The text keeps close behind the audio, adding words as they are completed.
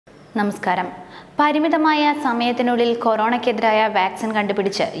നമസ്കാരം. പരിമിതമായ സമയത്തിനുള്ളിൽ കൊറോണയ്ക്കെതിരായ വാക്സിൻ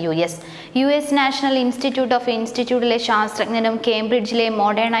കണ്ടുപിടിച്ച് യുഎസ് നാഷണൽ ഇൻസ്റ്റിറ്റ്യൂട്ട് ഓഫ് ഇൻസ്റ്റിറ്റ്യൂട്ടിലെ ശാസ്ത്രജ്ഞനും കേംബ്രിഡ്ജിലെ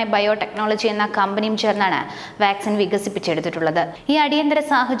മോഡേണായ ബയോടെക്നോളജി എന്ന കമ്പനിയും ചേർന്നാണ് വാക്സിൻ വികസിപ്പിച്ചെടുത്തിട്ടുള്ളത്. ഈ അടിയന്തര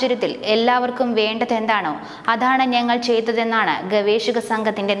സാഹചര്യത്തിൽ എല്ലാവർക്കും വേണ്ടത് എന്താണോ അതാണ് ഞങ്ങൾ ചെയ്തതെന്നാണ് ഗവേഷക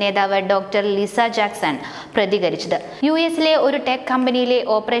സംഘത്തിന്റെ നേതാവ് ഡോക്ടർ ലിസ ജാക്സൺ പ്രതികരിച്ചത്. യുഎസിലെ ഒരു ടെക് കമ്പനിയിലെ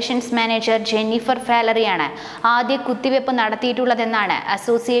ഓപ്പറേഷൻസ് മാനേജർ ജെന്നിഫർ ഫാലറിയാണ് ആദ്യ കുത്തിവയ്പ് നടത്തിയിട്ടുള്ളതെന്നാണ്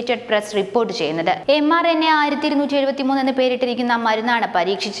അസോസിയേറ്റഡ് പ്രസ് റിപ്പോർട്ട് ചെയ്യുന്നത്. mRNA 1273 എന്ന് പേരിട്ടിരിക്കുന്ന മരുന്നാണ്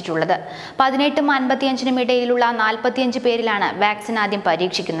പരീക്ഷിച്ചിട്ടുള്ളത്. 18-55 ഇടയിലുള്ള 45 പേരിലാണ് വാക്സിൻ ആദ്യം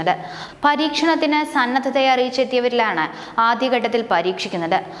പരീക്ഷിക്കുന്നത്. പരീക്ഷണത്തിന് സന്നദ്ധത അറിയിച്ചെത്തിയവരിലാണ് ആദ്യഘട്ടത്തിൽ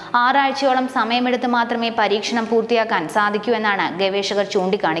പരീക്ഷിക്കുന്നത്. 6 ആഴ്ചയോളം സമയമെടുത്ത് മാത്രമേ പരീക്ഷണം പൂർത്തിയാക്കാൻ സാധിക്കൂ എന്നാണ് ഗവേഷകർ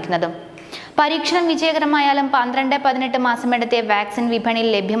ചൂണ്ടിക്കാണിക്കുന്നത്. പരീക്ഷണം വിജയകരമായാലും 12-18 മാസമെടുത്തേ വാക്സിൻ വിപണിയിൽ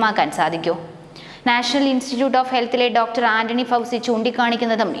ലഭ്യമാക്കാൻ സാധിക്കൂ. National institute of ഹെൽത്തിലെ doctor Antony Fauci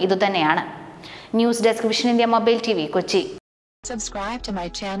ചൂണ്ടിക്കാണിക്കുന്നതും ഇതുതന്നെയാണ്. News desk vision India mobile TV, Kochi. Subscribe to my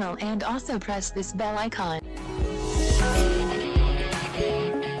channel and also press this bell icon.